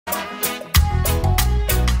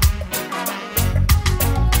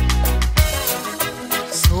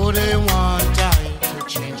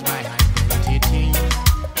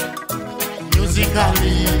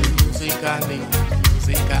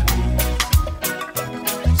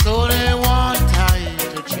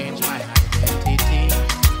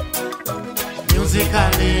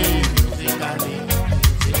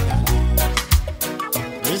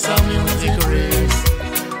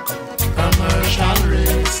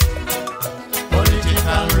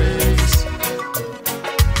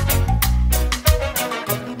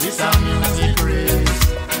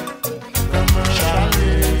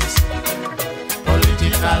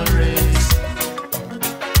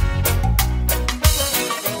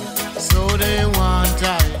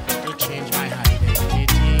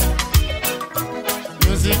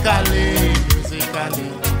musically, musically,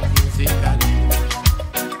 musically.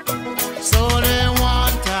 So they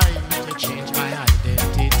want time to change my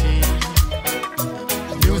identity.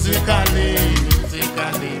 Musically,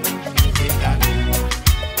 musically, musically.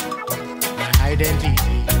 My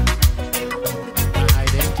identity, my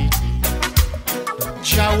identity.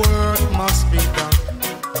 Your work must be done.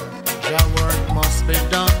 Your work must be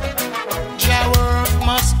done. Your work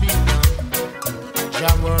must be done.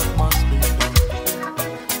 Your work must be done.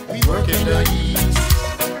 We work in the east.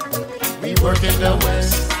 We work in the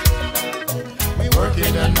west. We work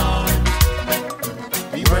in the north.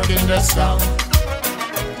 We work in the south.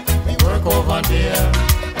 We work over there.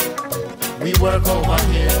 We work over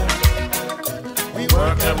here. We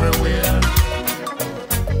work everywhere.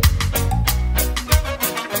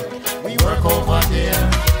 We work over there.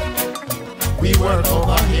 We work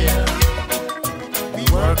over here. We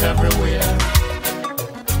work everywhere.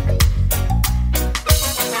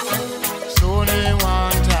 So they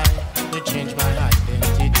want time to change my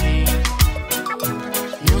identity.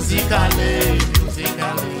 Musically,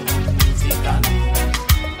 musically, musically.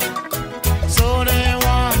 So they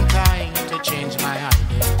want time to change my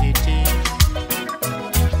identity.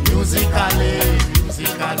 Musically,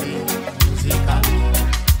 musically, musically.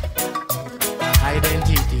 My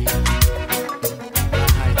identity, my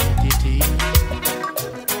identity.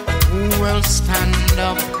 Who will stand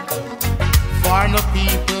up for the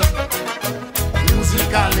people?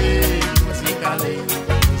 Musically, musically,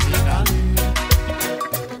 musically.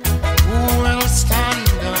 Who will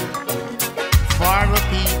stand up for the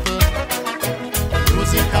people?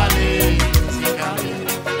 Musically, musically,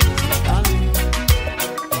 musically.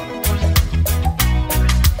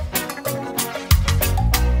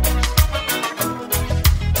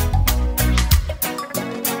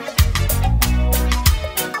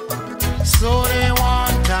 So they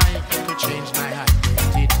want time to change my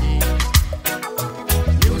identity.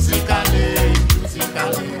 Musically,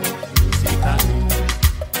 musically, musically.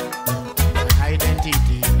 My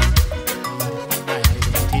identity, my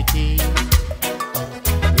identity.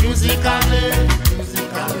 Musically,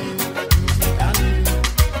 musically, musically.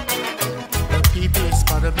 The people is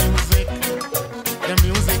for the music. The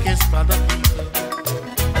music is for the people.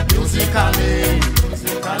 Musically,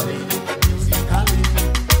 musically, musically.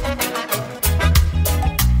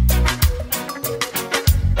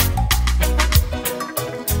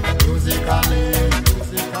 Musically,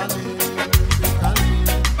 musically, musically.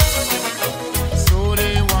 So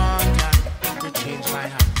they want time to change my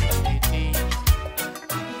identity.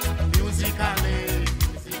 Musically,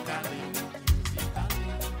 musically, musically.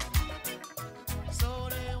 So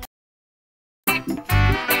they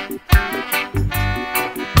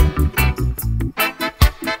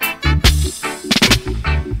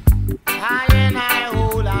I and I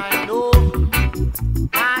all I know.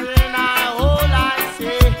 I and I all I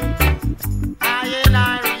say. I and I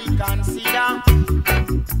reconsider.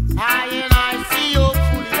 I and I see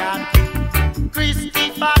hopefully that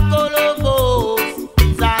Christopher Columbus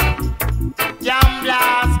is a damn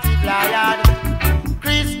blasted liar.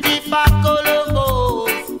 Christopher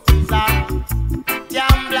Columbus is a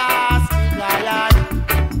damn blasted liar.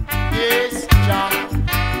 Yes, John.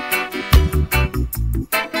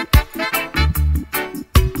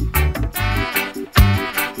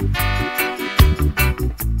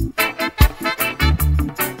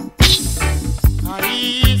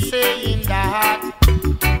 He's saying that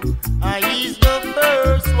he's the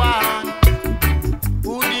first one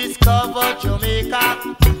who discovered Jamaica.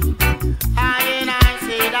 I and I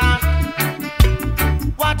say that.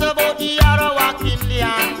 What about the Arawak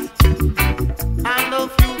Indians and the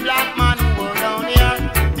few black men who were down here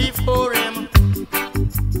before him?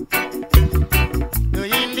 The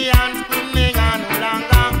Indians couldn't hang no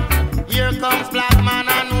longer. Here comes black man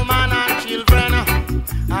and woman and children.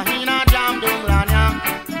 And he not jam down lanya.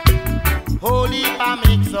 Holy pa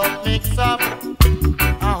mix up.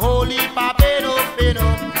 A holy pa bed up.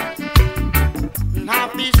 And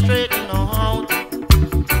happy straighten out.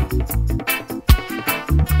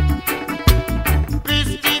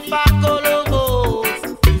 Christopher Columbus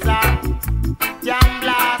is a damn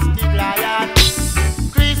blasted liar.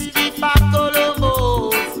 Christopher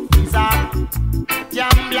Columbus is a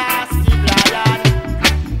damn blasted liar.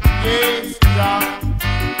 Yes, God.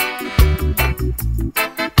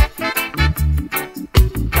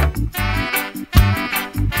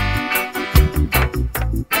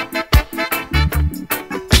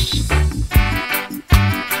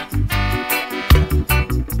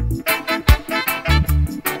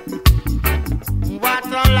 What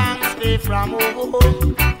a long stay from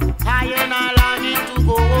home. I and I longing to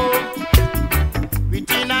go home.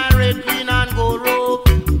 Within a red, green and gold robe.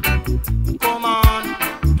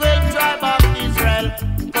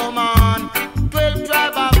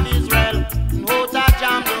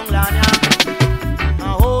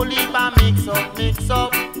 A whole heap of mix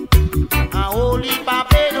up. A whole heap of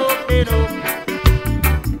bend up.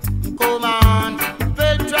 Come on,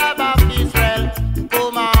 12 tribe of Israel.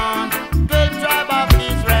 Come on, 12 tribe of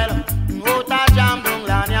Israel. What a jam dung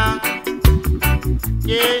lanya.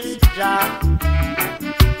 Yes, Jah.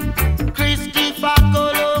 Christopher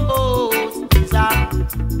Columbus is a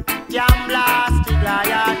damn blasted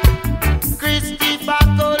lion. Christopher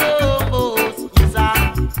Columbus is a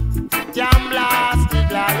damn blasted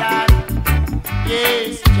lion.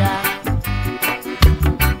 Yes, Jah.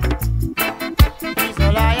 He's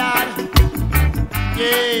a lion.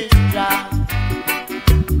 Yes, Jah.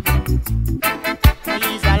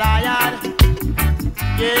 He's a lion.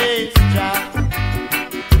 Yes, Jah.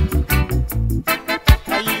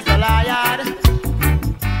 He's a lion.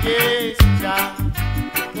 Yes, Jah.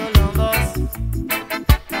 Columbus.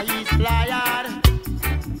 He's a lion.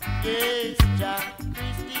 Yes, Jah.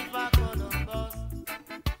 Christopher Columbus.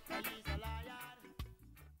 He's a lion.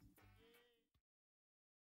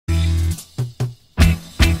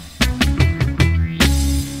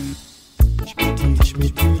 Teach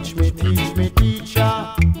me, teacher.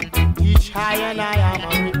 Teach high and I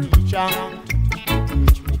am a teacher.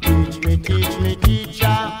 Teach me,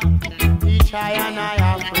 teacher. Teach high and I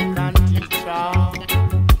African teacher.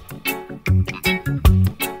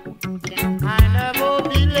 I never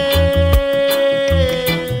believe.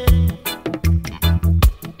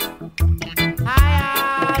 I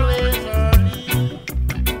always early.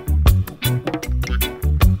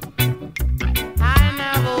 I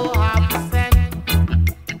never absent.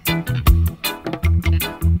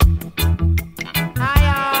 I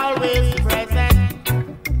always present.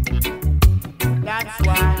 That's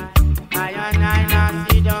why I and I not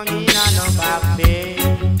see the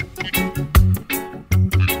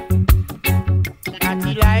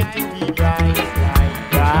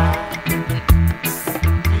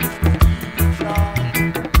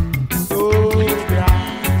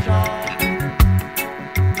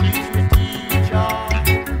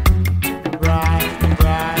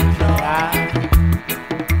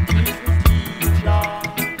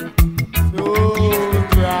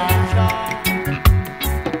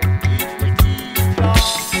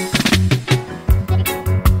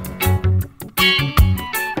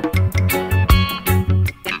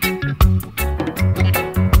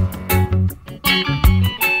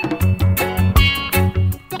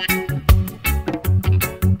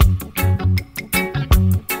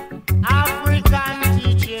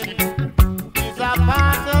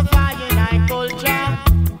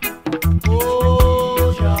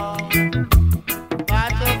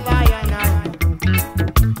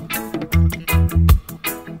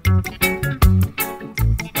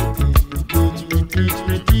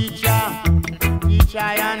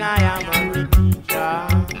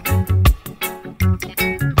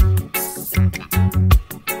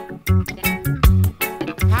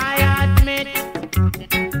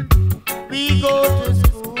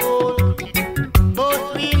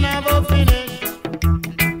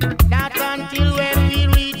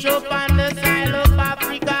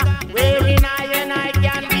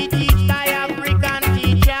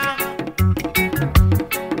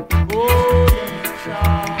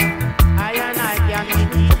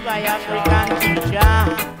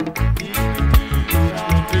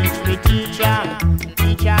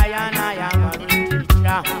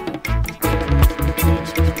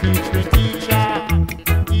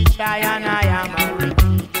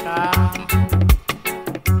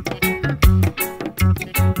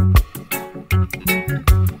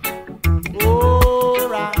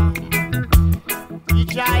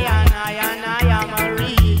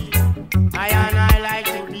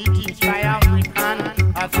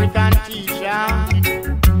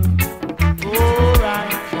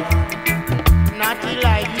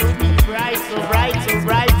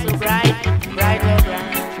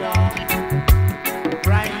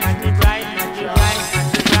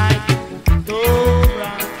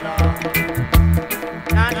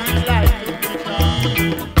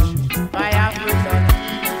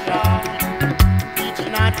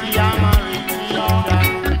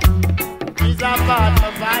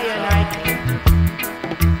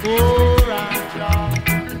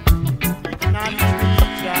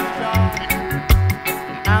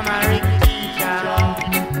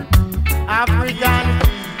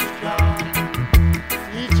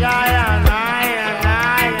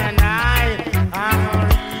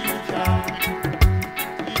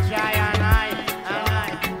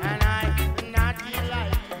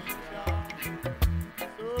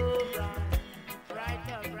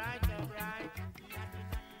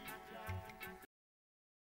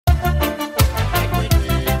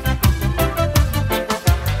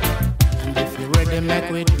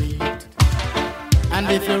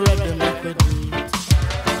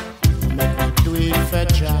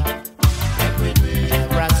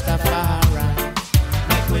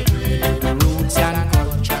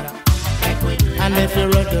if you're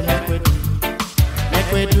ready, make we do it.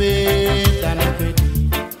 Make we do it, and make we do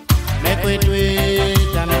it. Make we do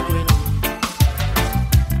it, and make we do it.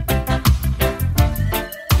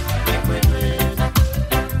 Make we do it.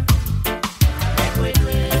 Make we do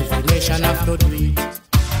it. Every nation have to do it.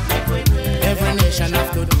 Make we do it. Every nation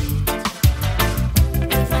have to do it.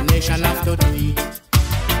 Every nation have to do it.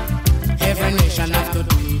 Every nation have to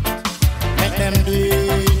do it. Make them do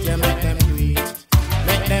it, yeah, make them do it.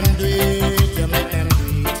 Make them do it, yeah, make them do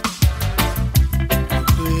it.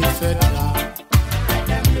 Do it for Jah. Make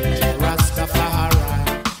them do it. Rastafari.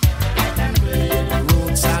 Make them do it.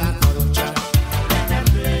 Roots and culture. Make them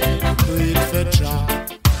do it. Do it for Jah.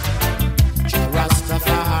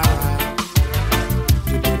 Rastafari.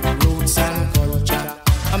 Do the roots and culture.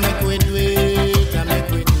 I make we do it, I make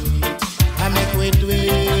we do it. I make we do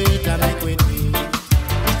it, I make we do it.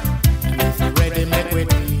 And if you're ready, make we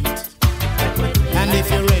do it. And if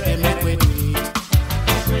you're ready, make we do it.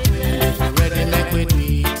 And if you're ready, make we do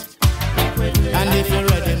it. And if you're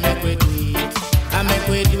ready, make we do it. I make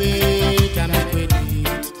we do it, I make we do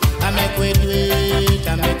it. I make we do it,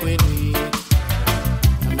 I make we do it.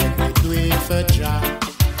 I make we do it for Jah.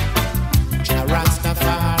 Jah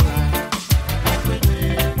Rastafari.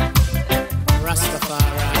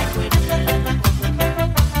 Rastafari.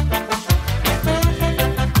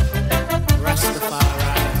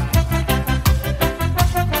 Rastafari.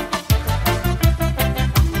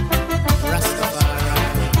 Rastafari.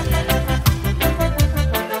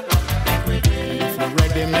 If you're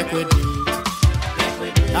ready, make we do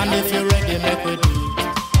it. And if you're ready, make we do it.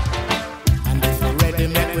 And if you're ready,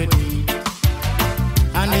 make we do it.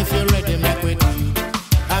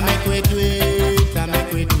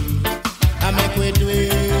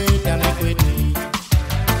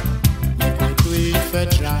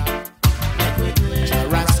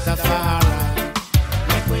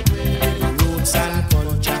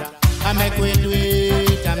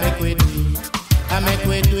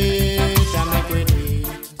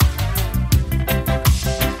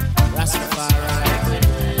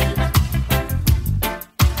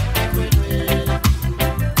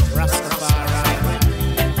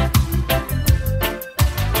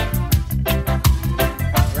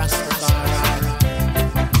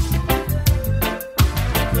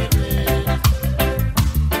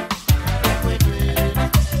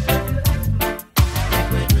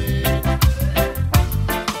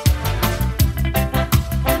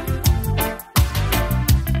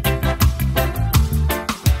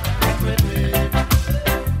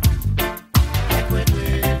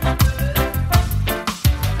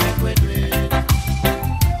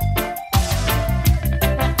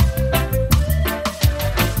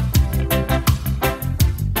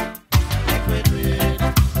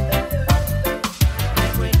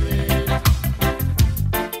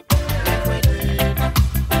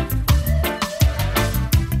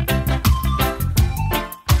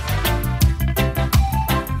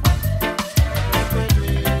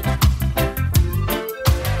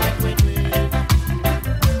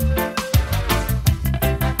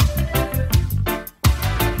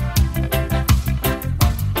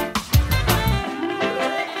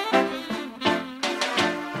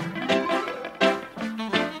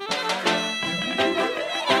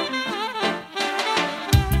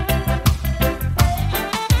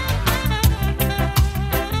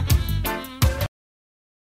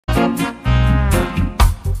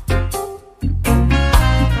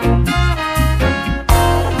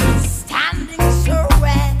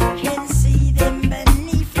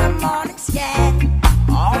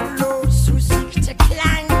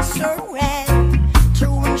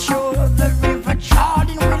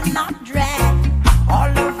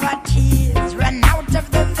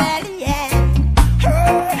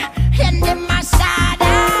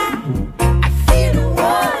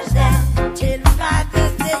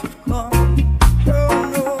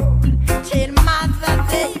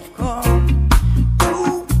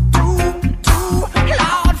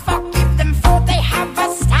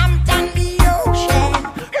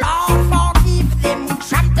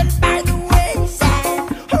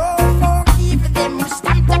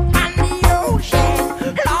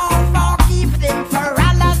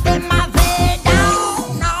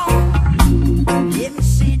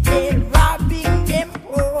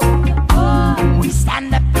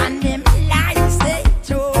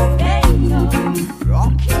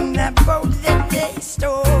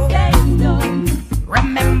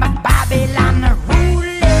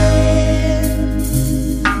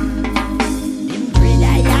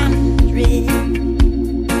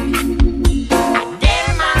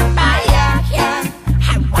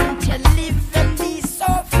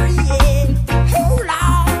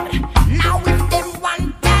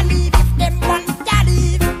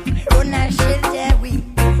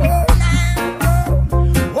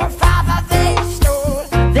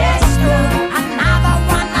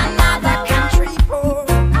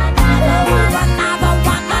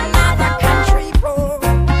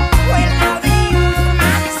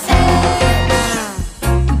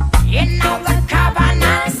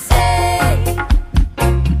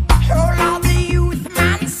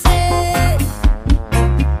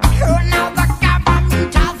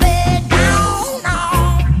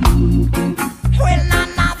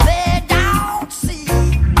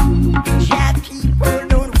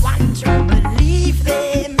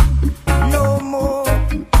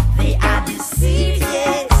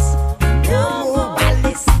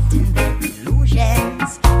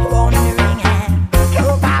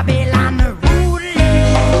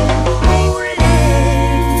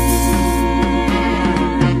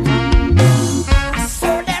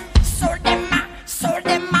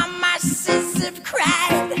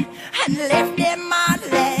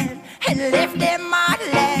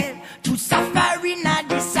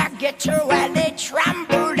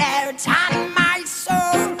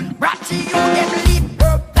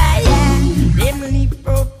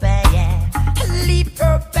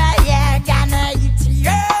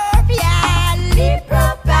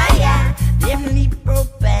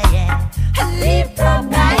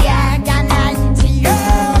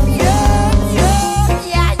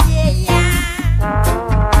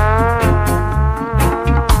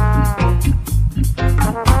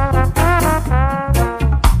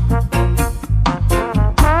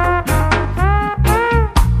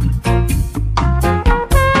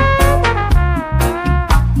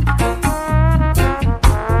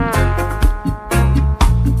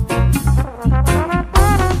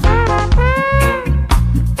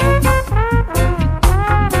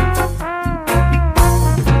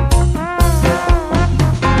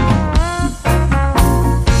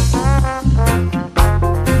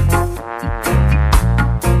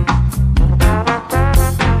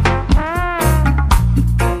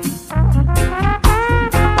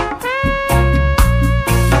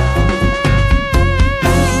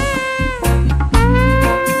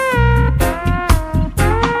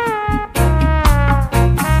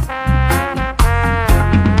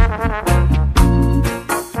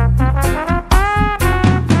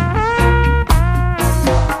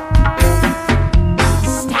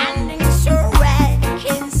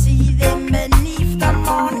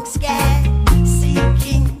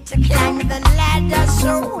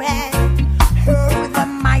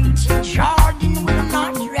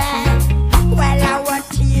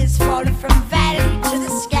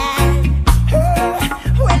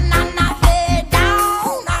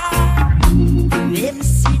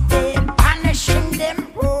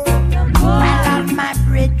 my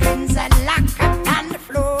brethren and lock up on the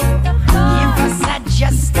floor. Give us a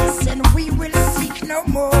justice and we will seek no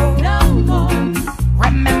more. No more.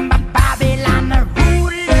 Remember Babylon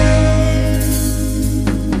ruling.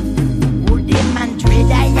 Oh, them and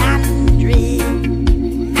dread I and dread.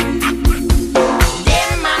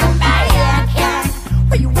 Them and buy a car.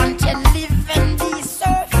 We want to live and be so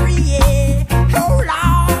free. Yeah. Oh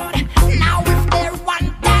Lord, now if they want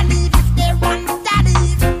to leave, if they want to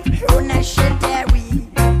leave, oh, now should they we?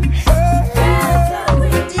 Oh,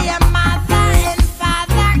 dear mother and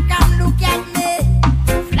father, come look at me,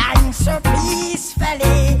 flying so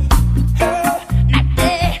peacefully. Oh, not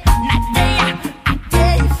there,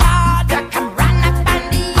 father, come run up on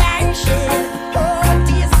the ocean. Oh,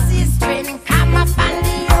 dear sister, come up on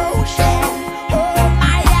the ocean. Oh,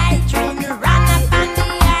 my eye train, run up on the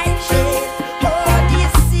ocean. Oh,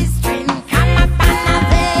 dear sister, come up on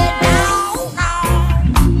the down.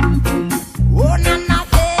 Oh, none of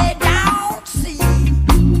they don't see.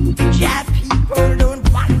 Jah people don't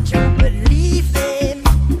want to believe them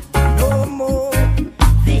no more.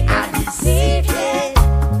 They are deceived, yeah.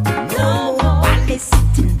 No more while they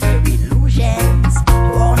sit in their illusions,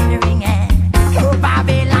 wondering, oh,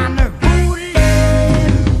 Babylon ruling,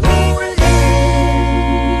 ruling.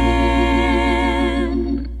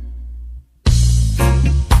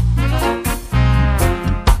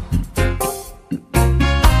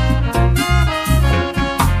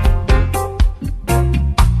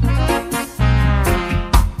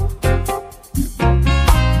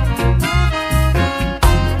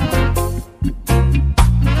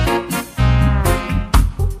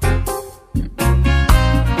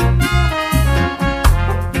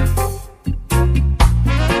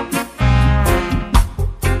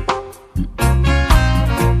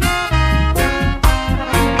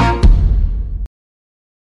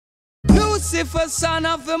 Lucifer, son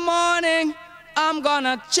of the morning, I'm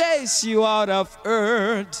gonna chase you out of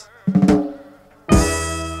earth.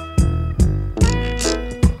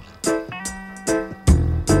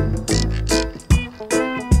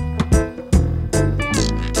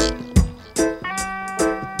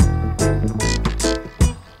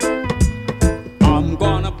 I'm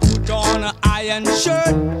gonna put on an iron shirt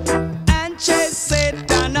and chase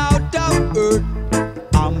Satan out of earth.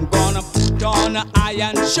 I'm gonna put on an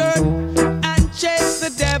iron shirt and chase the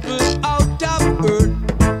devil out of earth.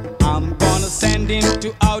 I'm gonna send him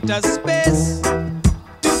to outer space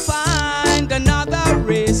to find another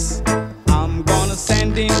race. I'm gonna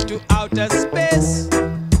send him to outer space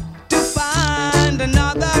to find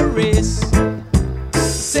another race.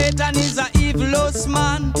 Satan is a evilous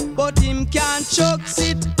man, but him can't choke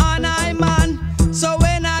sit on I man. So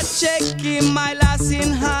when I check him, my lass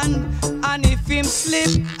in hand, and if him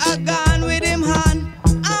slip, I gone with him hand.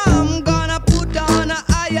 I'm gonna put on an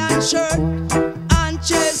iron shirt and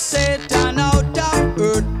chase Satan out of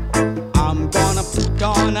earth. I'm gonna put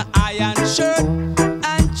on an iron shirt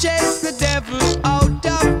and chase the devil out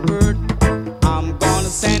of earth. I'm gonna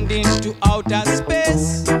send him to outer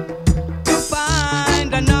space to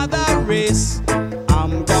find another race.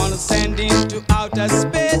 I'm gonna send him to outer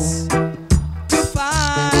space to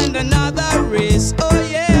find another race. Oh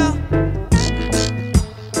yeah.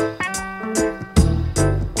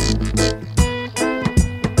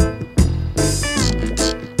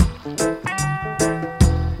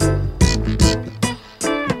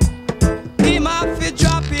 Him have to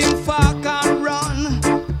drop him fork and run.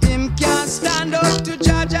 Him can't stand up to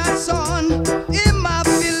judge a son. Him have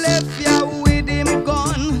to left ya with him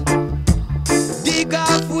gun. Dig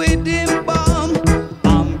off with him bomb.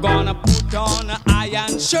 I'm gonna put on an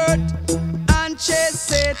iron shirt and chase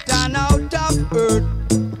Satan out of earth.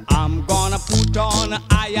 I'm gonna put on an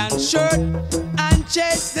iron shirt and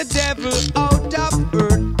chase the devil out of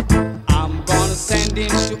earth. I'm gonna send him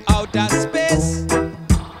to outer space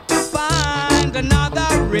to find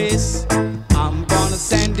another race. I'm gonna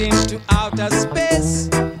send him to outer space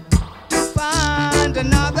to find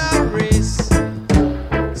another race.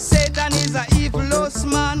 Satan is a evilous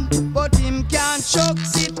man, but him can't choke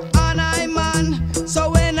sit on I man. So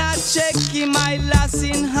when I check him, I lass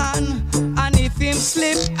in hand, and if him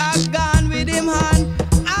slip, I gone with him hand.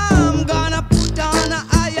 I'm gonna put on an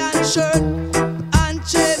iron shirt and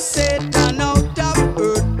chase Satan out of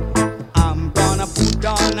earth. I'm gonna put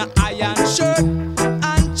on an iron shirt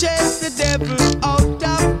and chase the devil out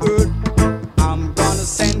of earth. I'm gonna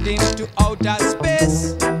send him to outer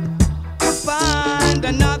space to find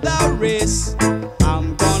another race.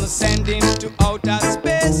 I'm gonna send him to outer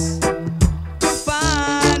space to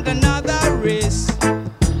find another race.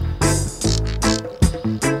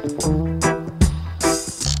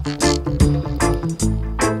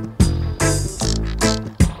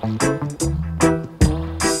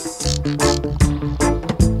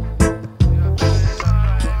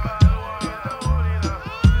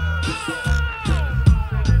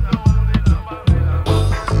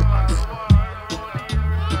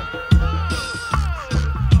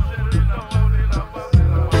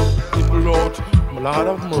 Lord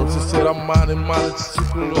of mercy, said a man in man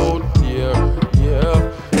sickle out there.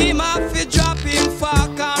 Yeah. Him have to drop him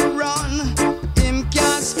fork and run. Him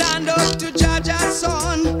can't stand up to judge a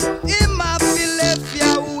son. Him have to left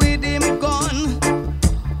ya with him gun.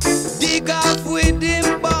 Dig off with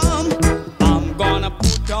him bomb. I'm gonna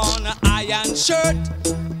put on an iron shirt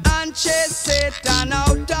and chase Satan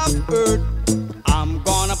out of earth. I'm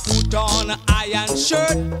gonna put on an iron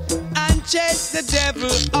shirt and chase the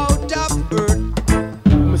devil out of earth.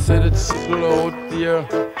 Me said it's sickle out there,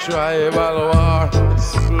 tribal war, it's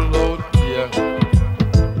sickle out there.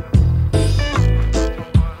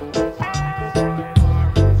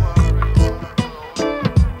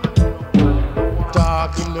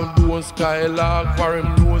 Talking them doing skylark, for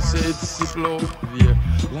him know say it's sickle out there.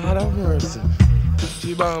 Lord of mercy.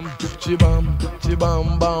 Chibam, chibam,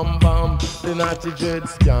 chibam, bam, bam, the naughty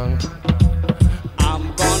dreads gang.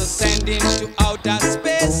 I'm gonna send him to outer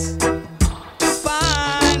space to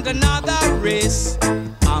find another race.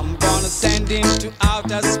 I'm gonna send him to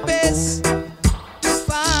outer space to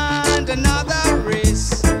find another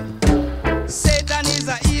race. Satan is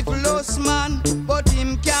a evilous man, but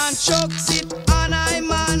him can't choke it on I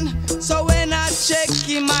man. So when I check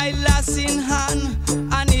him, I lass in hand,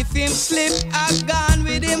 and if him slip, I gone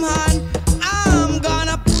with him hand. I'm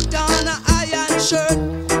gonna put on an iron shirt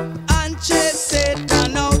and chase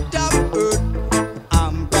Satan out of earth.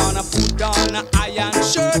 I'm gonna put on an iron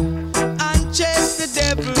shirt and chase the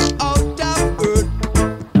devil out of earth.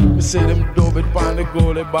 Me say them dub it on the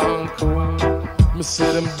goalie bank. Me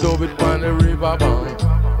say them dub it on the river bank.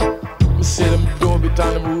 Me say them dub it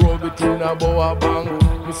and them rub it in a boa bank.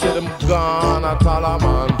 Me say them gone at all a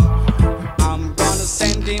man. I'm gonna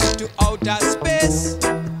send him to outer space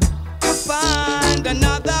to find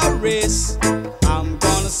another race. I'm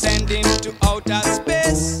gonna send him to outer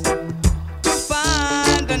space to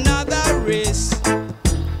find another race.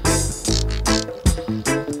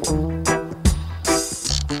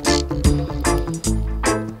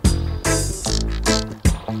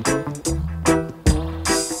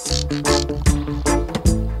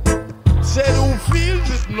 Said who feels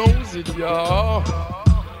it knows it, y'all.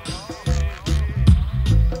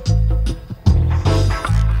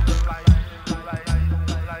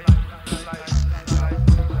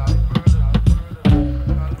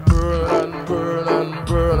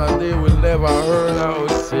 Never heard how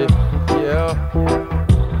it sit, yeah.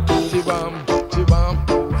 Chibam, chibam,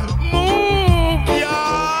 move,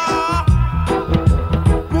 yeah.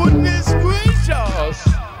 Goodness gracious.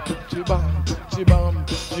 Chibam, chibam,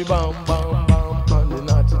 chibam, bam, bam, and the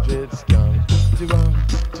naughty dreads gang. Chibam,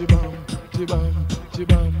 chibam, chibam,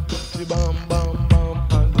 chibam, chibam, bam, bam,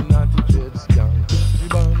 and the naughty dreads gang.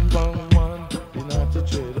 Chibam, bam, one, the naughty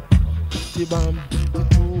dread. Chibam, the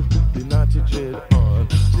two, the naughty dread.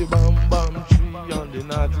 Chibam bam tree on the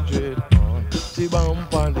naughty dread on. Chibam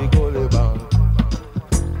on the goalie bank.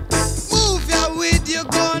 Move ya with your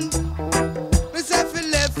gun. Me say fi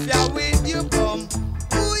left ya with your bum.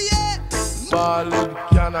 Ooh yeah. Ballin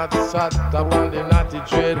cannot sat up on the naughty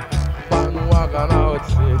dread. Bandwagon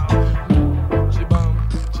outside. Chibam,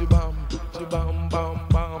 chibam, chibam bam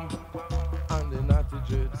bam. And the naughty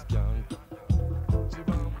dreads gang.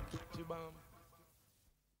 Chibam, chibam.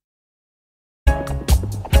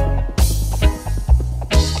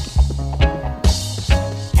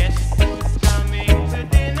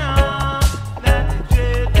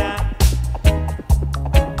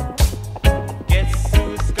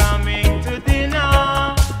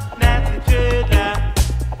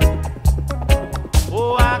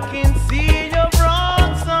 Oh, I can see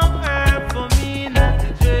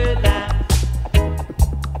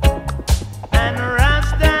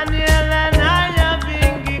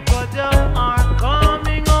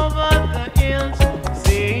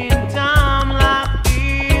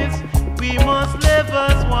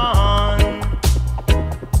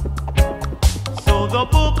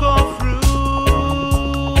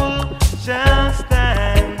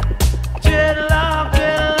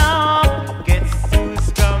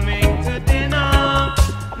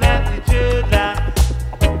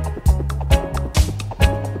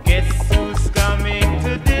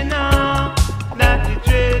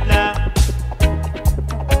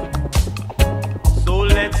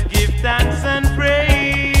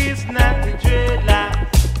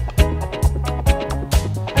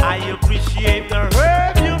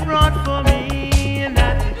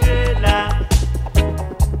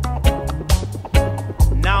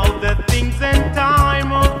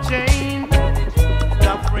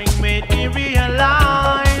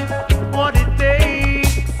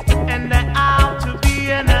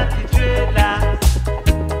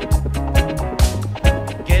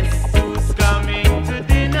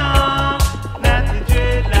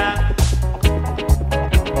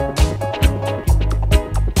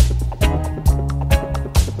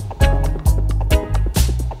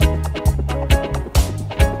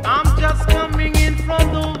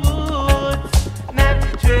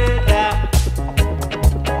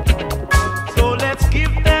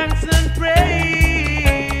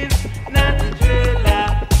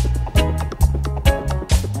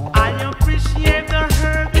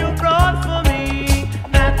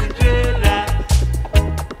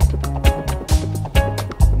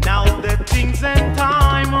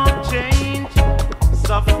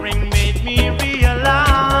made me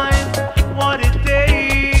realize what it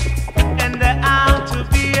takes and the how to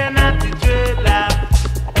be an attitude lab.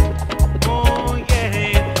 Oh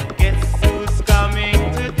yeah, guess who's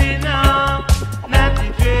coming to dinner? Natty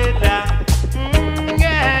Dreadlock.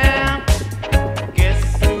 Yeah. Guess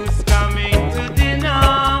who's coming to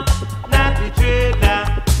dinner? Natty Dreadlock.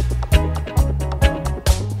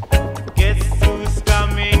 Guess who's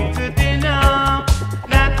coming to dinner?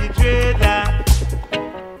 Natty Dreadlock.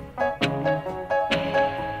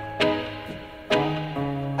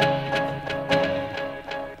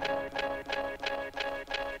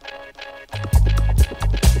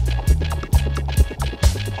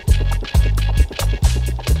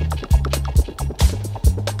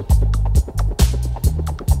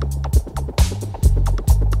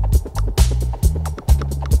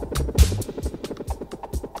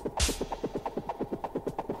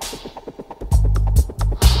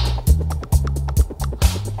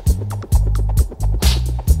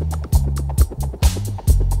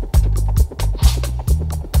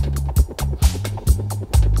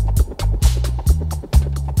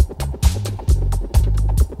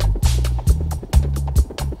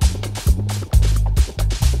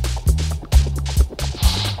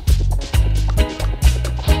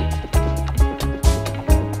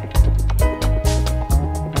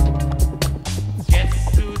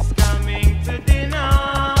 Guess who's coming to dinner?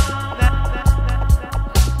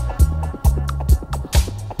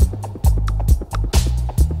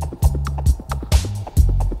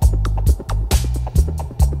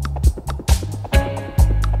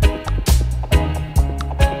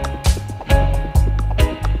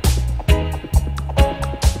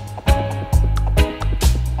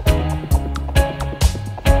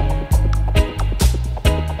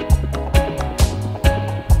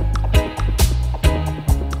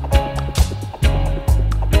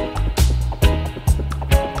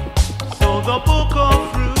 So the book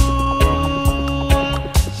of rule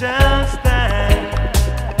shall stand.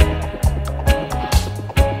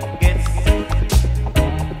 Guess who's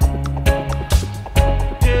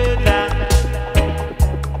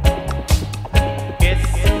Guess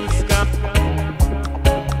who's coming?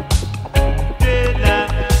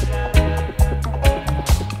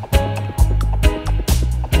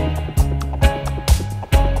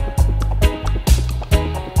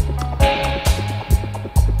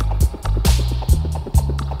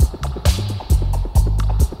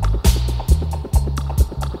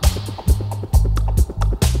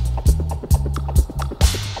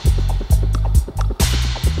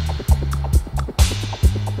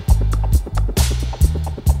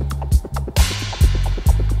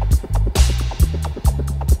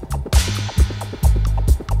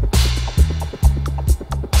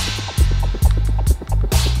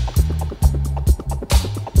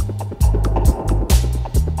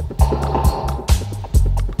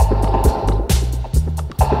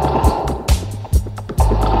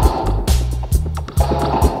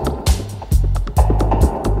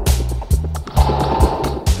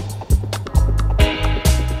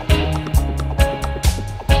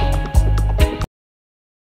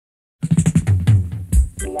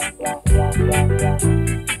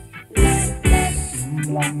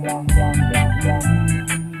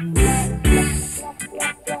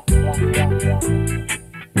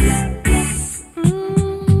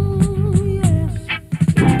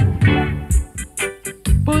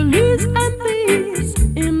 Police and thieves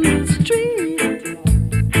in the street,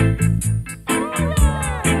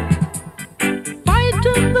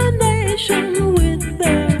 fighting the nation with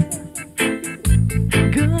their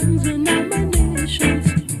guns and ammunitions.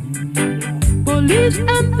 Police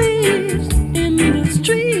and thieves in the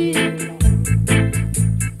street,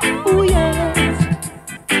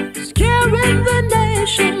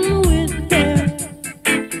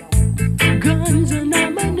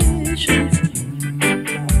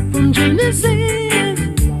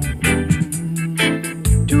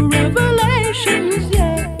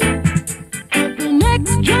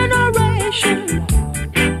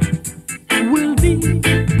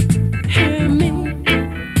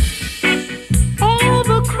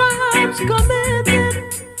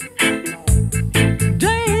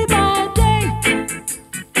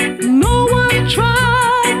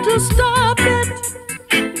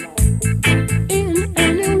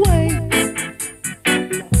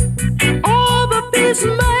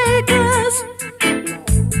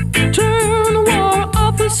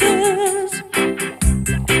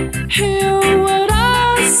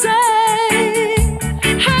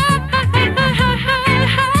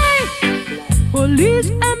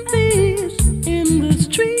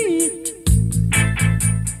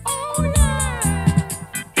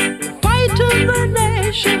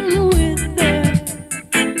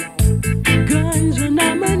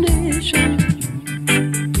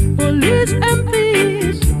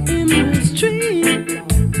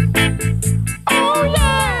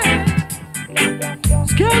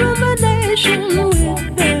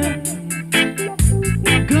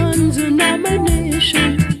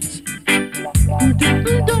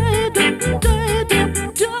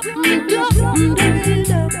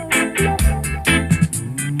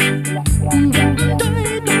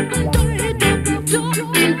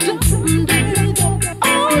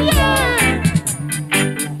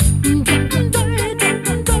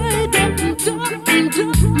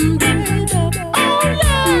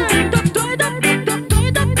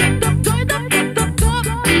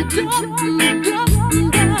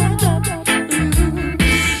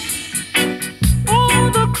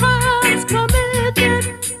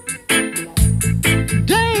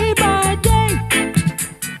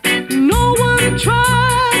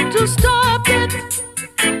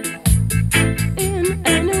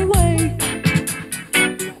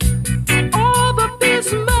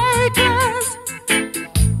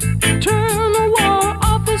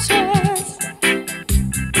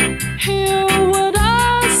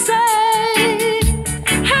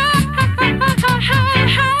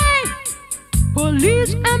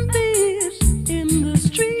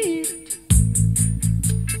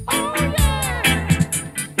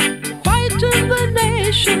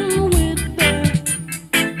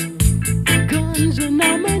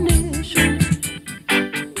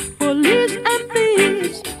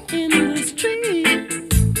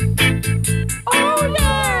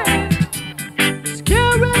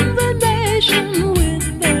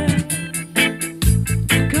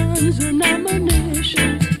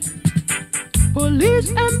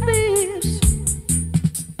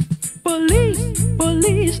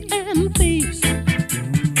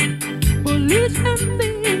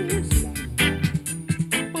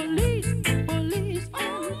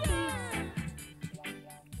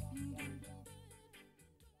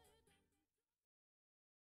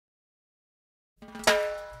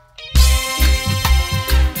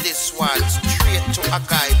 A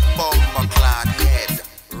guy bomber clad head,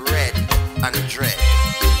 red and dread.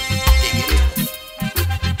 Dig it.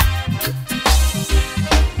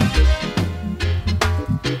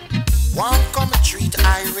 One come treat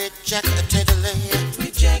I rejectedly.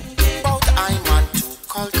 Bout I man too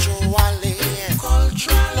culturally.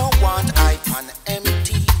 No want I pan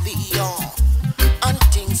MTV and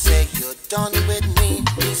things say you done with me.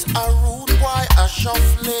 Is a rude boy a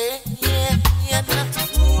shuffle.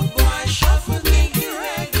 Rude boy shuffle kinky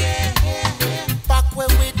reggae. Back way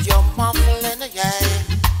with your muffling, yeah.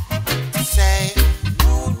 Say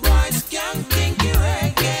rude boy skank kinky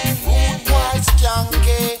reggae. Rude boy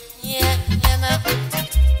skanky, yeah.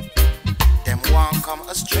 Them won't come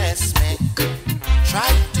stress me.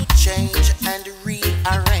 Try to change and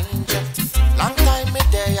rearrange. Long time me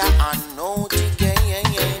there and know the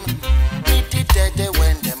game. Me the dead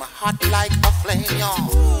when them hot like a flame.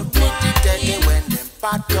 Me the dead when them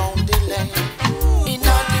bad down the lane. In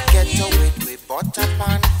all the ghetto with we butter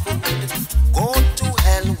pan food. Go to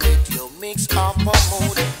hell with your mix up a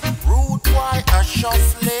mood. Rude boy a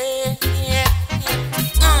shuffle.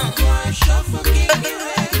 Rude boy shuffle kinky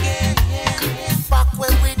reggae. Back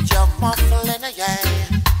way with your muffling, yeah.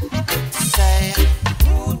 Say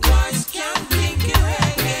rude boy skank kinky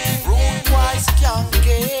reggae. Rude boy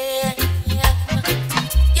skanky.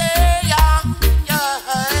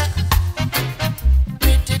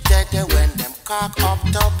 Cock up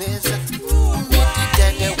tubbies. Meet the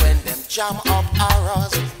dead when them jam up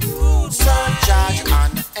arrows. Surcharge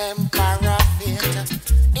and Emperor Fit.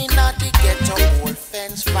 In a the ghetto old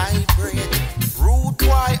fence vibrate. Rude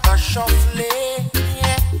boy a shuffle.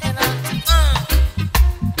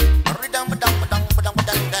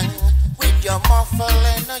 With your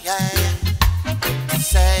muffling, yeah.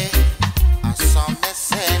 Say, I saw me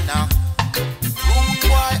say now. Rude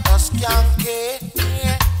boy a skanky.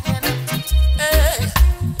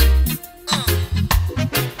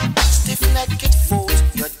 Stiff-necked fool,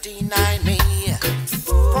 you deny me.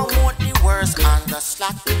 Promote the worst and the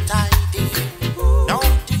slack the tidy. Now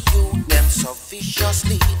the youth them so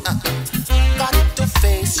viciously. Got to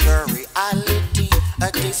face your reality.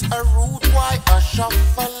 This a rude boy a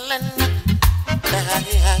shuffling.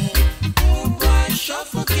 Rude boy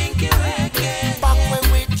shuffle kinky reggae. Back way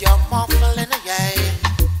with your muffling, yeah.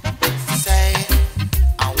 Say,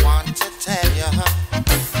 I want to tell you,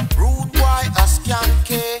 rude boy a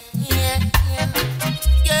skanky.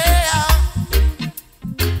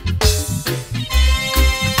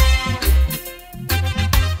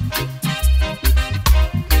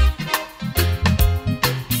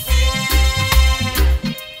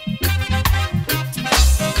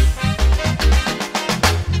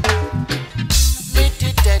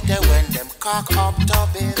 Cock up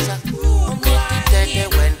tubbies. Meet the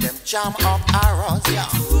dead when them jam up arrows.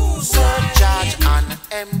 Surcharge and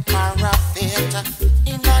Emperor Fit.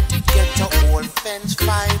 In a the ghetto old fence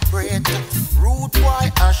vibrate. Rude boy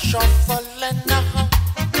a shuffling.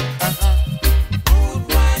 Rude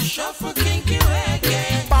boy shuffle kinky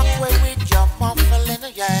reggae. Back way with your muffling,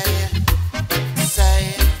 yeah.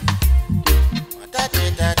 Say,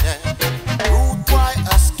 rude boy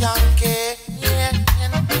a skanky.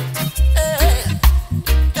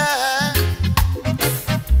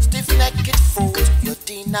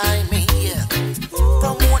 Deny me.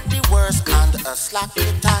 Promote the worst and a slack the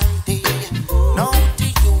tidy. Now the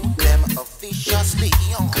youth them officiously.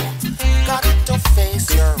 Got to face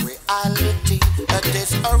your reality.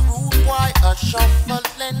 This a rude boy a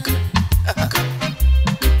shuffling.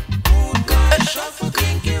 Rude boy shuffle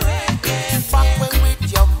kinky reggae. Back way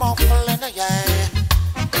with your muffling, yeah.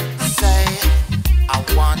 Say, I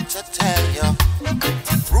want to tell you,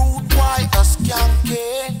 rude boy a skanky.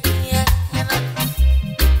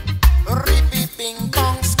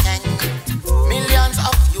 Millions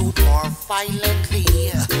of youth more violently.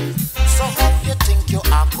 So how you think you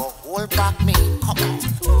are go hold back me? Come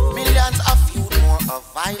on. Millions of youth more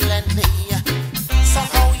violently. So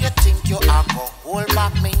how you think you are go hold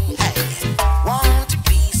back me? Hey, want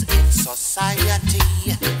peace in society?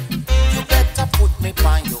 You better put me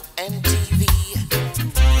on your MTV.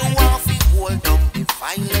 You want to hold down the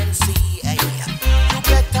violence. Hey, you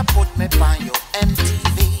better put me on your MTV.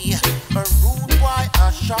 A rude boy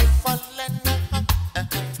a shuffling.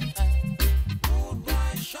 Rude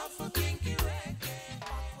boy shuffle kinky reggae.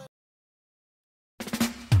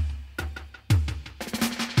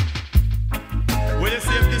 Well, you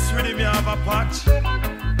see if this rhythm you have a patch,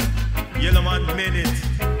 yellow man made it.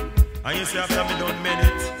 And you see after me done made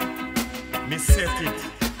it, me set it.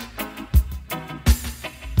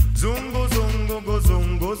 Zungo zungo go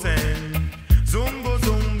zungo zen. Zungo,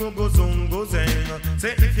 zungo, go, zungo, zeng.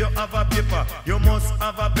 Say if you have a paper, you must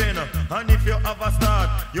have a pen. And if you have a start,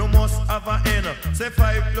 you must have a end. Say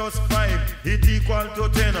 5 plus 5, it equal to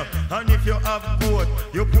 10. And if you have goat,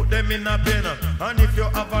 you put them in a pen. And if you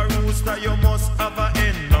have a rooster, you must have a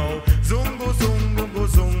hen. Now, zungo, zungo, go,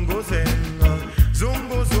 zungo, zeng.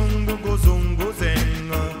 Zungo, zungo, go, zungo, zeng.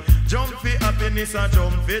 Jump for happiness and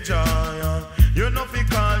jump for joy. You know fi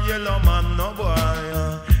call yellow man no boy.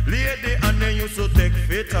 Lady and they used to take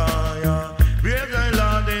fit tire. Brave guy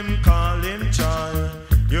lord him call him child.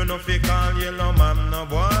 You know fi call yellow man no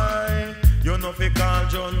boy. You know fi call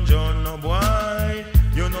John no boy.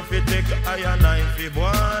 You know fi take iron knife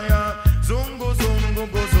boy. Zungo zungo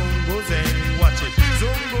go zungo zeng. Watch it.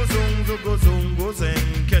 Zungo zungo go zungo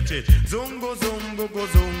zeng. Catch it. Zungo zungo go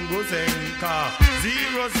zungo zeng. Car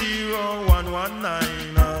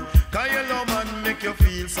 00119. Cause yellow man make you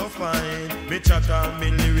feel so fine. Me chat on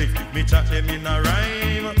me lyric, me chat them in a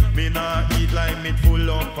rhyme. Me nah eat like me full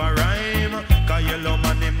up a rhyme. Cause yellow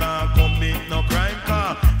man him nah commit no crime.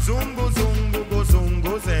 Cause zungo zungo go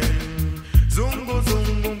zungo zeng. Zungo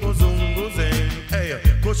zungo go zungo zeng. Hey,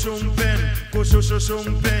 kushung pen,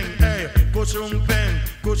 kushushung pen. Hey, kushung pen,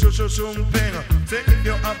 kushushung pen. Say if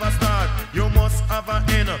you have a start, you must have a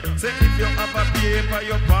end. Say if you have a paper,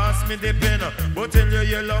 you pass me the pen. But tell your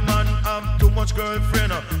yellow man I'm too much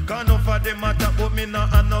girlfriend. Can't no for them matter, but me not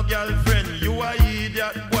have no girlfriend. You a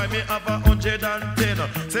idiot, boy, me have 110.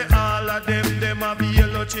 Say all of them have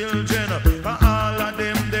yellow children. And all of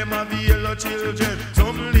them have yellow children.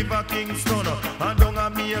 Some live a Kingston, and don't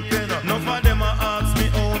have me a pen. None of them ask me,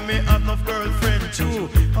 oh, me have no girlfriend. True,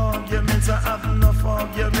 arguments I have enough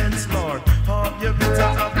arguments, Lord. Arguments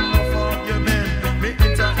I have enough arguments. Me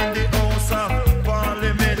enter in the house of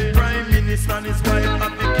Parliament. Prime Minister and his wife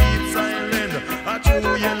have to keep silent. A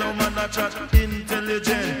true yellow man a chat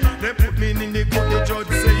intelligent. They put me in the court, the judge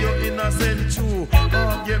say you're innocent. True,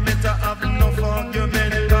 argument I have enough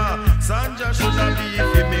argument. Sanja should have be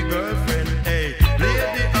me girlfriend. Hey,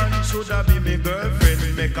 Lady Anne should have be me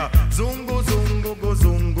girlfriend. Make a zungo zungo go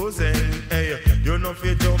zungo zeng. Hey, you know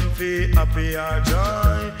fi jump fi happy or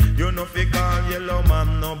joy. You know fi call yellow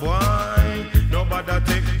man no boy. Nobody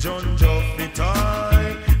take John fi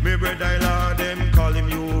toy. Me brother Lord them call him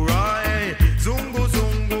you right. Zungo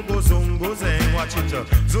zungo go zungo zeng. Watch it.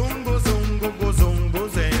 Zungo zungo go zungo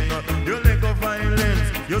zeng. You let go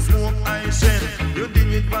violence. You smoke Aishen. You deal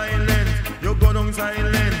with violence. You go down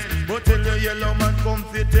silence. But tell your yellow man come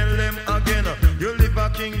fi tell them again. You live a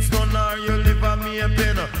Kingston or you live a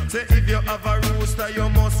Maypen. Say if you have a rooster, you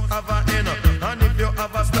must have a hen. And if you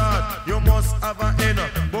have a start, you must have a hen.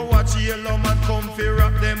 But watch yellow man come fi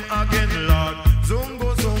rap them again, Lord.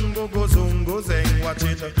 Zungo zungo go zungo zeng. Watch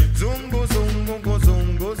it. Zungo zungo go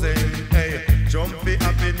zungo zeng. Hey, jump fi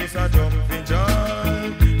happiness or jump fi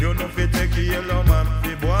joy. You know fi take the yellow man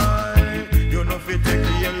fi boy. You know fi take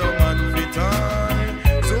the yellow man fi toy.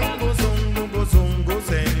 Zungo zungo go zungo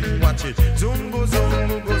zeng. Watch it. Zungo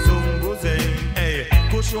zungo go zungo zeng. Hey,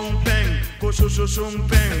 kushung peng, kushushung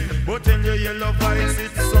peng. But tell your yellow voice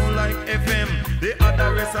it sound like FM. The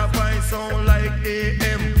other rest of voice sound like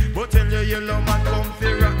AM. But tell your yellow man come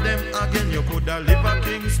fi rock them again. You coulda live a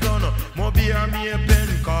Kingston, Moby or me a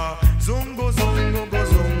pen car. Zungo zungo go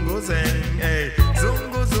zungo zeng. Hey,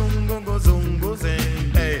 zungo zungo go zungo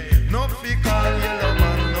zeng. Hey, no fi call yellow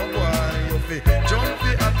man no boy. You fi jump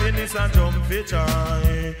fi happiness and jump fi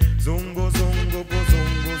joy. Zungo zungo go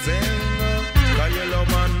zungo zeng. Cause yellow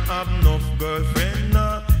man have enough girlfriend.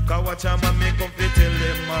 Cause watch a man me come fi tell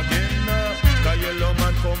them again. Cause yellow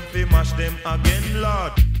man come fi mash them again,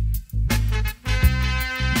 Lord.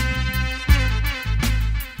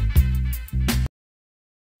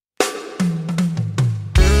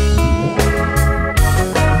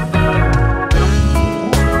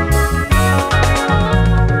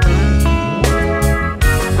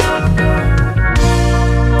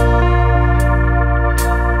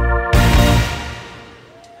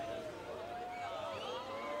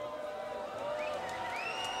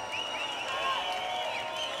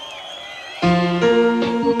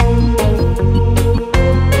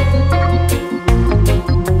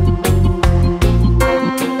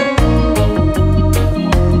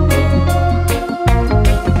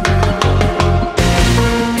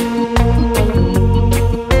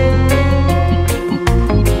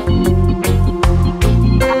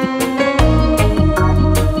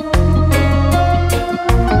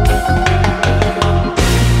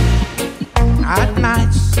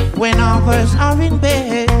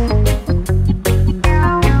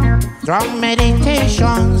 Strong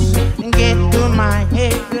meditations get to my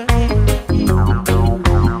head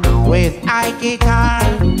with I guitar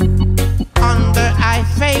on my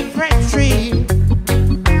favorite tree.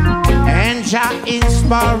 And your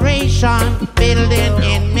inspiration building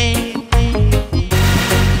in me.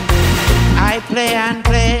 I play and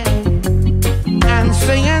play and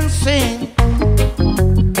sing,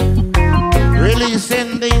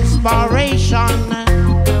 releasing the inspiration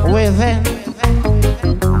within,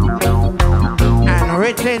 and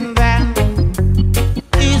written then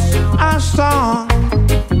is a song,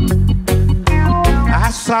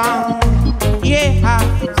 yeah,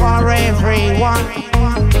 for everyone.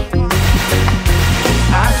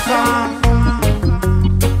 A song,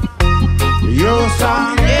 your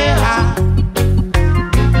song, yeah,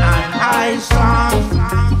 and I song,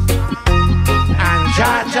 and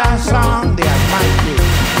Jaja song, the Almighty.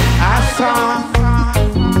 A song,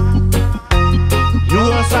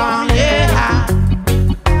 your song, yeah,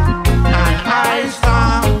 and I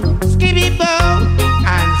song, Skibby Boo,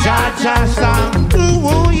 and Jaja song,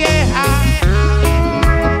 ooh, yeah.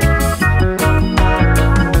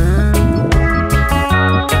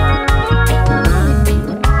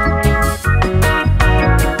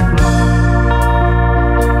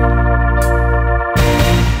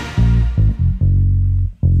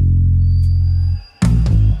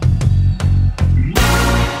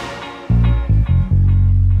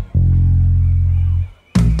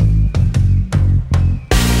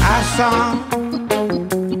 Song,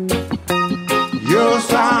 your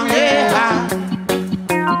song, yeah,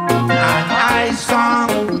 and I song,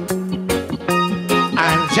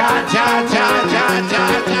 and ja ja ja ja ja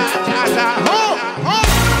ja ja ja. Ho, ho.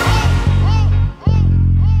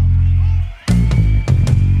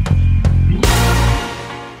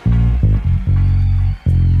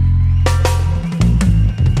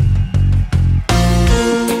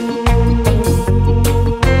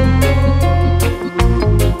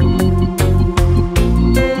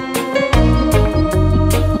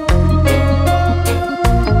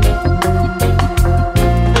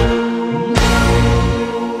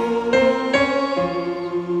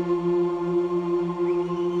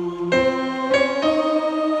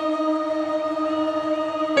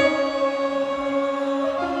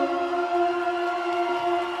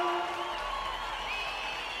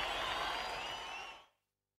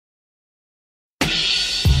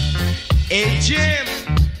 Hey Jim,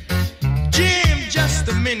 just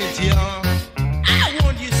a minute, y'all. I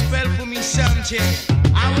want you to spell for me something.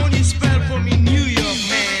 I want you to spell for me New York,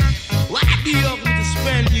 man. Why do you want me to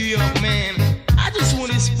spell New York, man? I just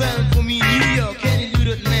want you to spell for me New York. Can you do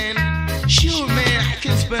that, man? Sure, man, I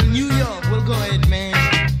can spell New York. Well, go ahead, man.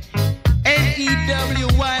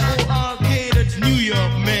 N-E-W-Y-O-R-K, that's New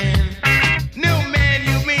York, man. No, man,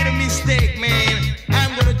 you made a mistake, man.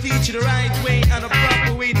 I'm gonna teach you the right way and the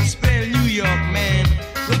proper way to spell New York, man.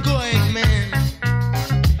 Well, go ahead, man.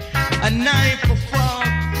 A knife, a fork,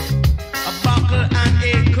 a buckle, and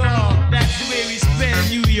a cork. That's the way we spell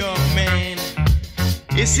New York, man.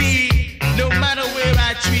 You see, no matter where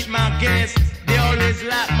I treat my guests, they always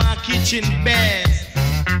like my kitchen best.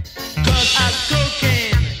 Cause I'm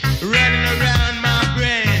cooking, running around my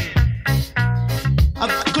brain.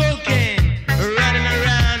 I'm cooking, running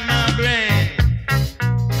around my brain.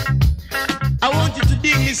 I want you to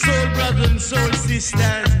dig me, soul brothers and soul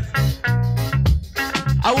sisters.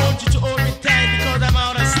 I want you to hold me tight because I'm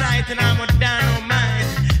out of sight and I'm a dynamite.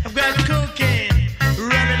 I've got cocaine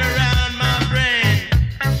running around my brain.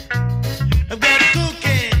 I've got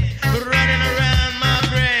cocaine running around my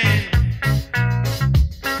brain.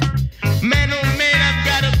 Man, oh man, I've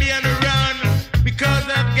got to be on the run because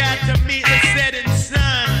I've got to meet the setting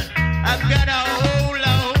sun. I've got a whole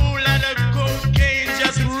lot of cocaine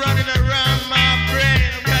just running around my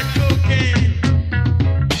brain. I've got cocaine.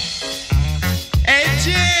 Hey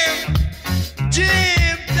Jim,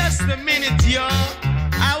 just a minute, y'all.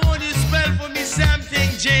 I want you to spell for me something,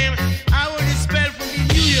 Jim. I want you to spell for me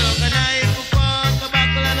New York. A knife, a fork, a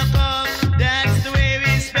buckle, and a cork. That's the way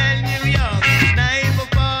we spell New York. Knife, a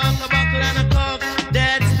fork, a buckle, and a cork.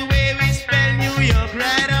 That's the way we spell New York.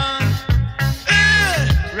 Right on.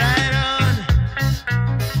 Right on.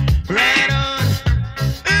 Right on.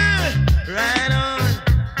 Right on.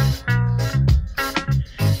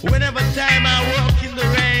 Whenever time I walk in the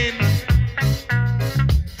rain,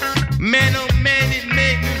 man, oh man, it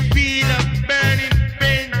make me feel a burning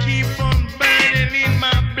pain, keep on burning in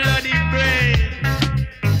my bloody brain.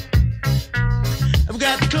 I've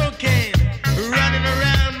got cocaine running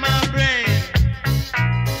around my brain.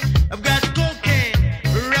 I've got cocaine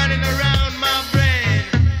running around my brain.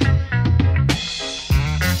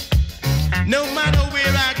 No matter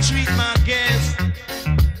where I treat my guests,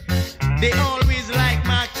 they always like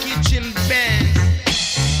my kitchen best.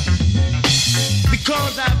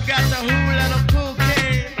 Because I've got a whole lot of cocaine.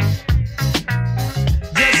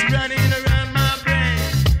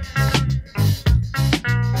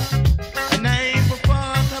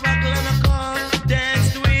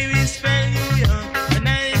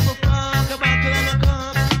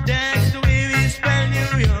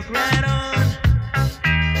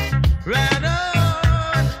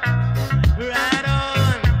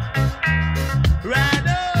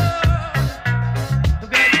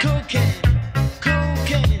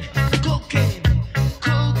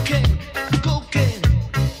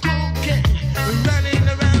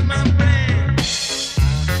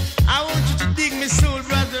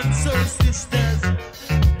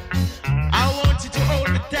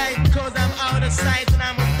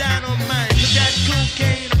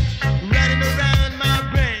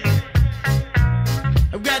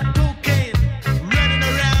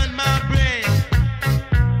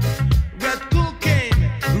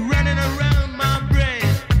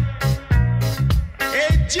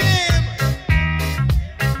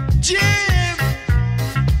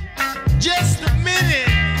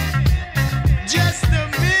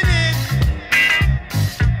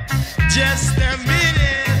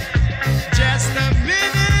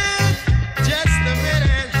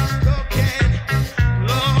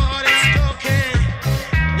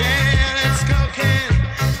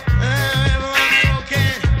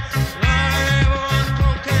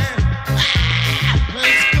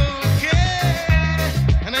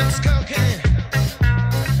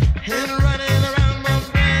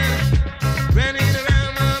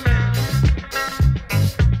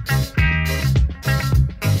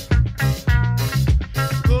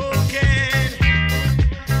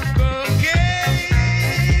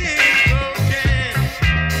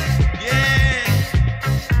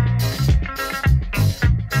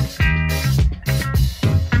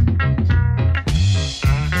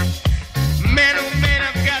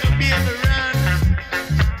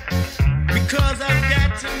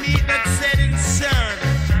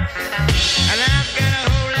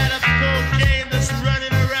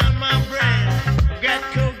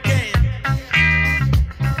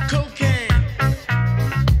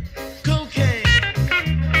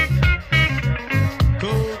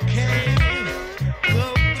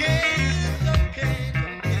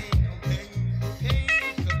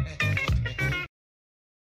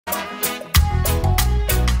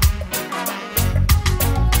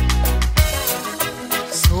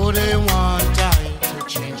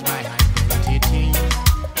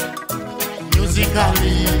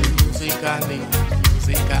 musically, musically,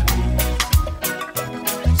 musically.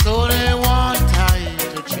 So they want I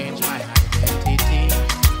to change my identity.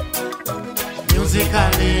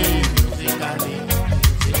 Musically, musically,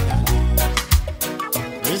 musically.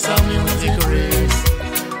 It's a music race,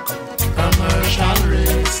 commercial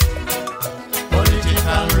race,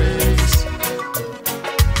 political race.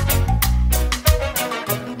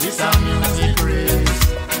 It's a music race,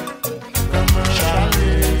 commercial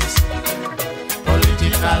race,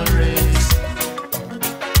 political race.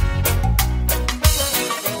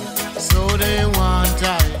 So they want I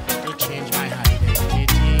to change my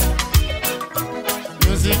identity.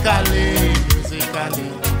 Musically, musically,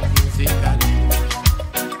 musically.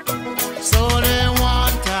 So they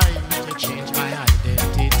want I to change my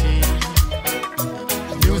identity.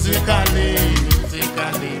 Musically,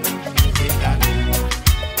 musically, musically.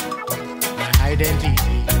 My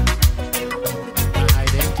identity, my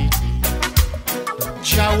identity.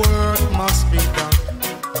 Your work must be done.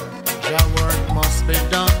 Your work must be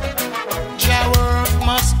done. Your work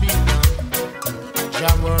must be done.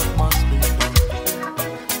 Your work must be done.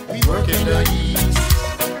 We work in the east.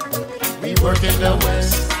 We work in the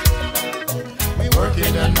west. We work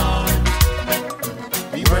in the north.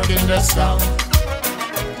 We work in the south.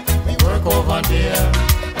 We work over there.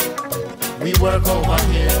 We work over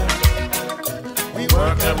here. We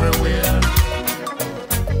work everywhere.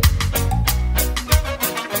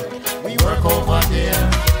 We work over there.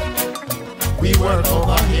 We work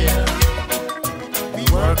over here. We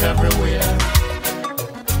work everywhere.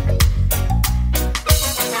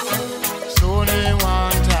 So they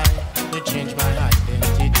want I to change my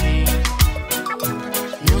identity.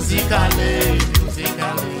 Musically,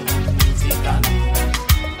 musically, musically.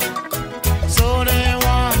 So they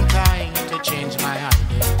want I to change my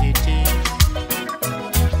identity.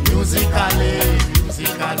 Musically,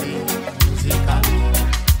 musically, musically.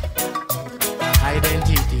 My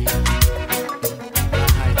identity, my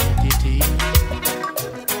identity.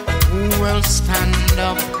 Who will stand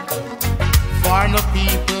up for the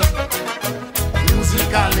people?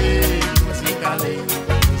 Musically, musically,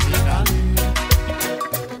 musically.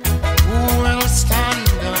 Who will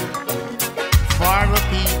stand up for the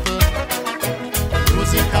people?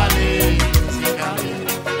 Musically, musically,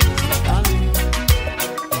 musically.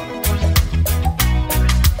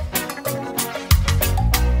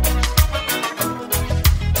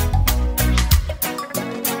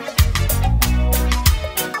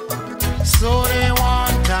 So they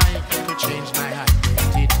want I to change my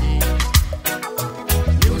identity.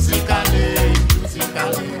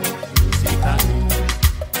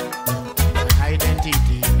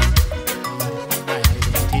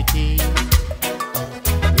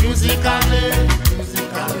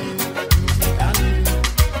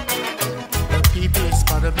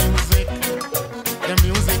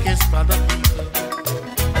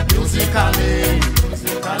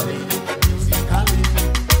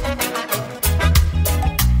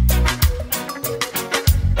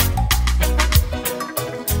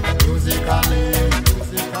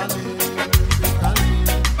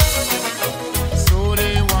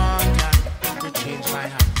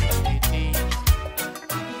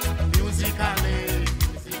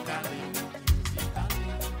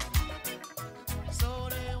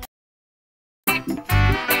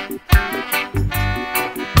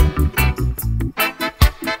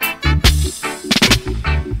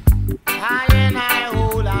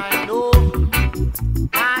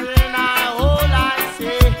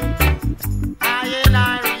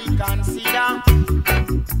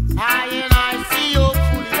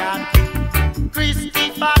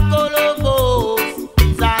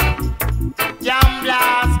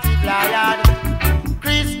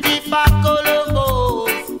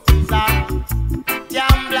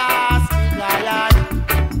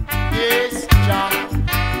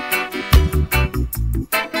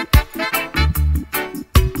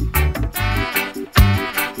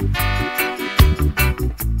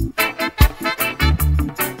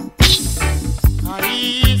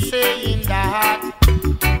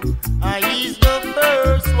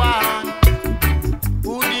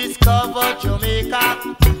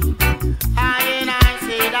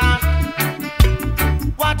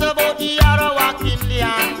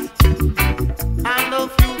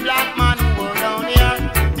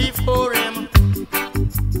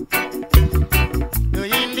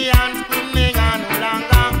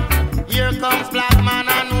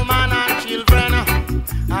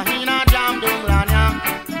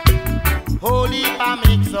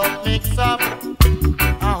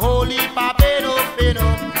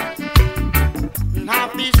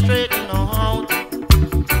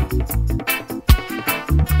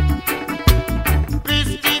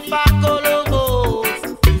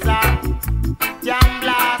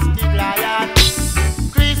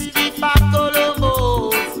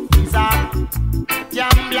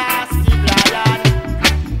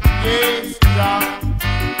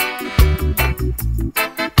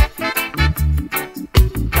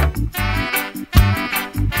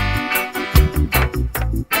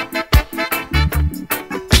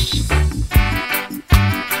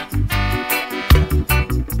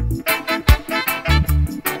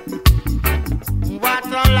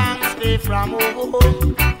 away from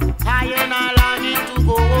home. I and I longing to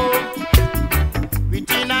go home.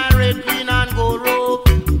 Within a red, green and gold robe.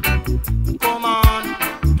 Come on,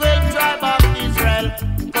 12 tribe of Israel.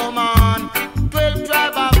 Come on, 12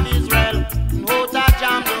 tribe of Israel. Hota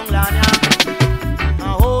jam dung lanya. A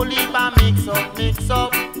whole heap of mix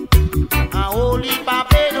up. A whole heap of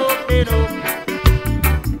bed up.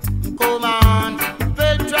 Come on,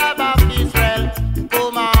 12 tribe of Israel.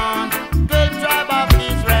 Come on, 12 tribe of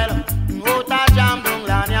Israel. Hota jam dung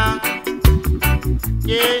lanya.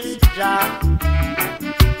 Yes, Jah.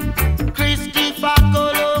 Christopher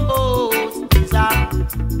Columbus is a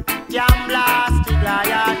damn blasted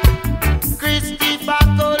liar. Christopher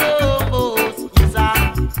Columbus is a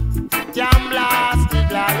damn blasted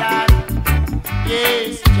liar.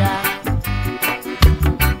 Yes, Jah.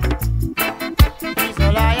 He's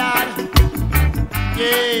a liar.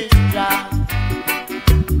 Yes, Jah.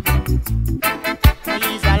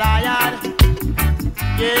 He's a liar.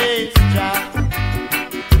 Yes, Jah.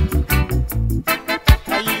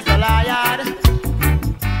 He's a liar.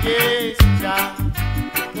 Yes, Jah.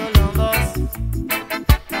 Columbus.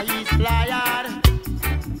 He's a liar.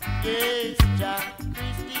 Yes, Jah.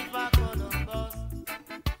 Christopher Columbus.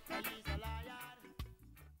 He's a liar.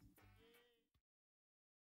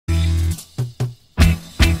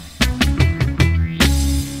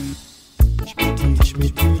 Teach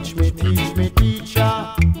me, teacher.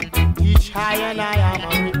 Teach I and I am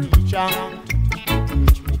a teacher.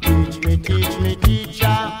 Teach me,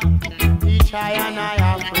 teacher. Teach I and I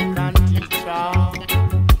African teacher.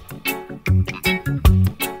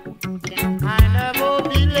 I never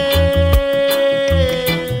be late.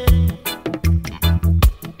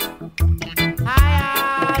 I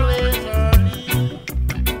always early.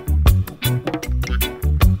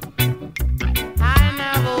 I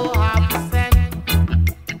never absent.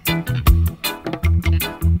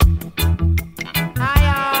 I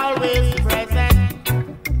always present.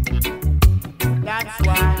 That's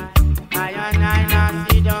why I and I not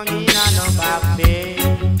sit down in a no back bed.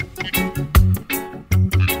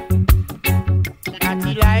 That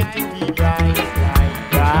he like to be bright, bright,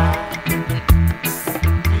 bright.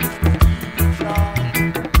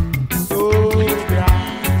 So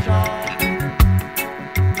bright,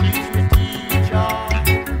 teach me, teacher.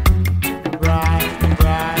 Bright,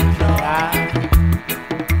 bright, bright.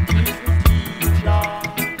 Teach me, teacher.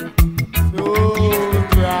 So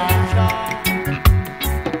bright.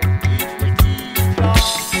 Teach me, teacher.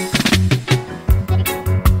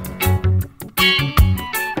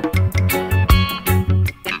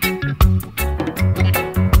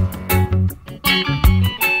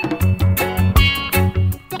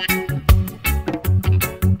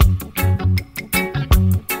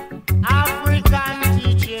 African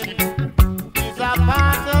teaching is a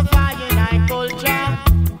part of our united culture.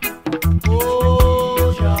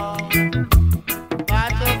 Oh, yeah.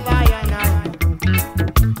 Part of our united.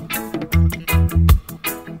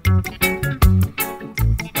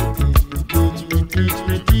 Teach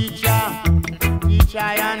me, teacher. Teacher,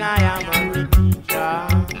 and I am a teacher.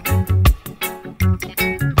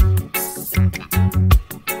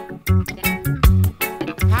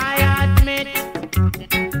 I admit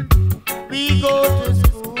we go to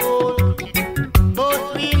school, but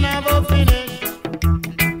we never finish.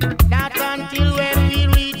 Not until when we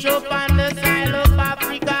reach up on the side of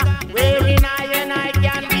Africa, wherein I and I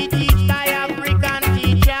can be taught by African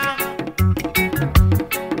teacher.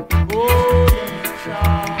 Oh, teacher,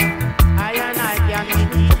 I and I can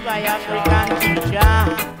be taught by African teacher.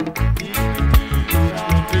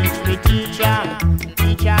 Teach me, teacher.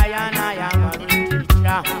 Teacher, and I am a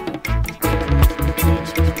teacher.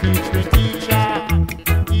 Teach me, teacher.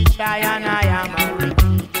 Teacher, and I am a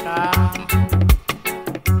teacher.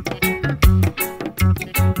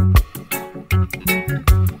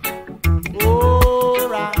 Oh,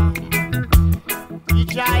 right.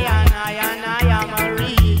 Teacher, and I am a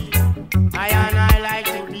read. I and I like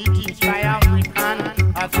to be taught by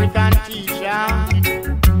African teacher.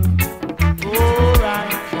 Oh,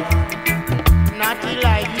 right. Not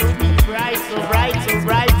like to be bright, so bright, so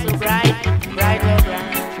bright, so bright. Bright, oh,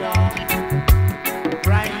 bright.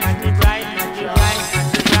 Bright, not be bright, not be bright, not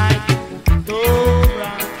be bright. So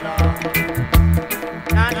bright.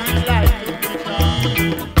 Not like to be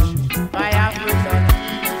taught by African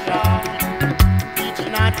teacher. Teach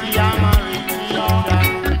not the Amari teacher.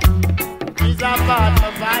 He's a part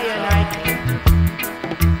of I and I.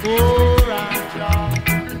 Oh, right.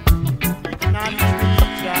 Not the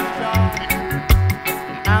teacher.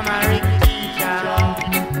 Amari teacher.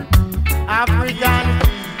 African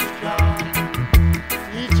teacher.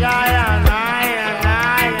 Teacher and I,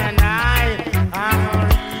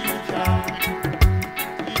 Amari teacher.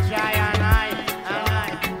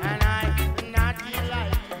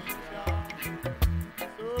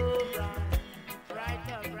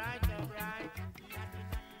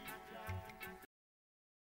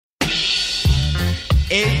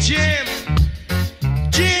 Hey Jim,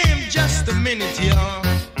 just a minute, y'all.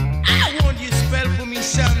 I want you to spell for me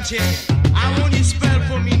something. I want you to spell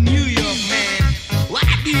for me New York, man. Why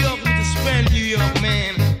do you have to spell New York,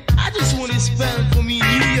 man? I just want you to spell for me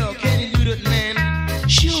New York. Can you do that, man?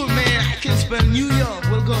 Sure, man, I can spell New York.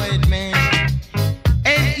 Well, go ahead, man.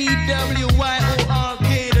 N-E-W-Y-O-R-K,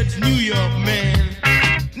 that's New York, man.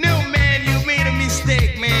 No, man, you made a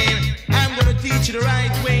mistake, man. I'm gonna teach you the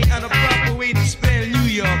right way and the proper way to spell New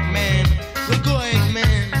York, man. Well, go ahead,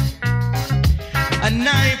 man. A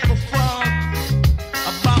knife, a fork,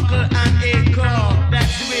 a buckle, and a cork.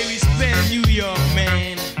 That's the way we spell New York,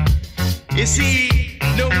 man. You see,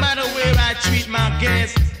 no matter where I treat my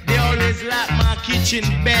guests, they always like my kitchen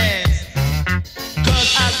best.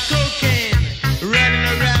 Cause I'm cocaine running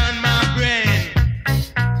around my brain.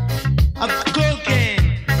 I'm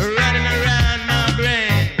cocaine running around my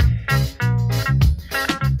brain.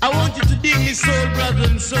 I want you to dig me, soul brothers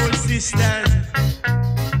and soul sisters.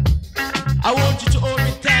 I want you to hold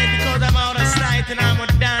me tight because I'm out of sight and I'm a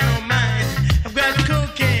dynamite. I've got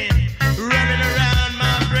cocaine running around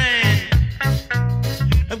my brain.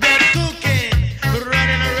 I've got cocaine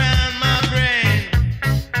running around my brain.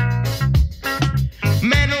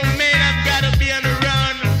 Man, oh man, I've got to be on the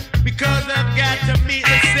run because I've got to meet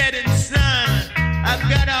the setting sun. I've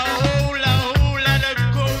got a whole lot of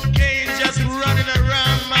cocaine just running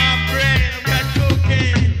around my brain. I've got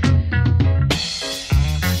cocaine.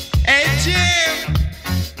 Hey Jim,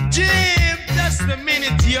 just a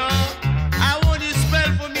minute, y'all. I want you to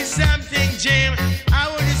spell for me something, Jim. I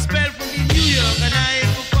want you to spell for me New York. A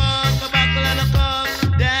knife, a fork, a buckle, and a cork.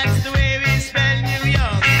 That's the way we spell New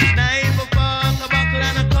York. Knife, a fork, a buckle,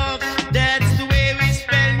 and a cork. That's the way we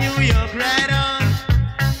spell New York. Right on.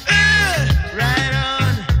 Right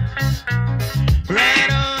on.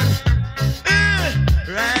 Right on.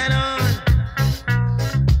 Right on.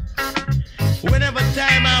 Whenever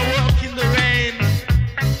time I walk in the rain,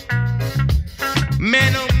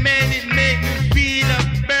 man, oh man, it make me feel a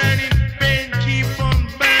burning pain, keep on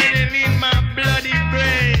burning in my bloody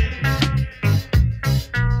brain.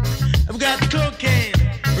 I've got cocaine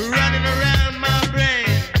running around my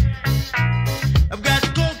brain. I've got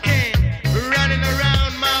cocaine running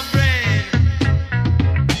around my brain.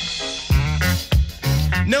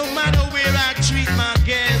 No matter where I treat my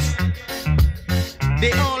guests,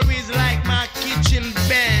 they always like my kitchen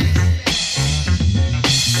best.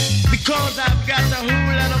 Because I've got a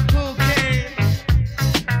whole lot of cocaine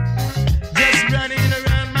just running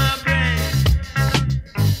around my brain.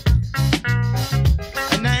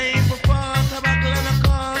 A knife, a fork, a buckle, and a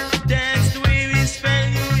cork. That's the way we spell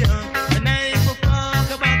New York. A knife, a fork,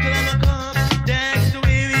 a buckle, and a cork. That's the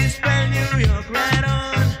way we spell New York. Right